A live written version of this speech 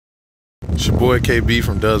It's your boy KB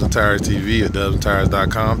from Dubs and Tires TV at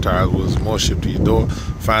dubsandtires.com. Tires was more shipped to your door.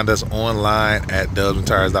 Find us online at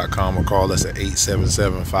dubsandtires.com or call us at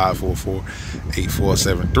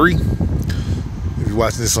 877-544-8473. If you're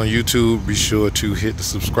watching this on YouTube, be sure to hit the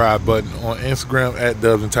subscribe button on Instagram at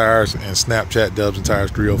Dubs and Tires and Snapchat Dubs and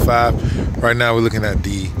Tires 305. Right now we're looking at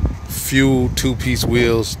the Fuel 2-piece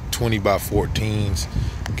wheels, 20x14s.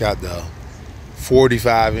 Got the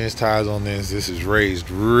 45-inch tires on this. This is raised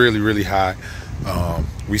really high.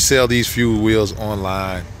 We sell these Fuel wheels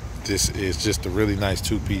online. This is just a really nice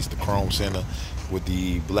 2-piece, the chrome center with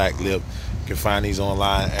the black lip. You can find these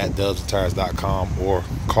online at dubsandtires.com or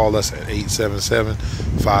call us at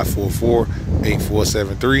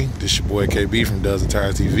 877-544-8473. This is your boy KB from Dubs and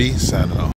Tires TV signing off.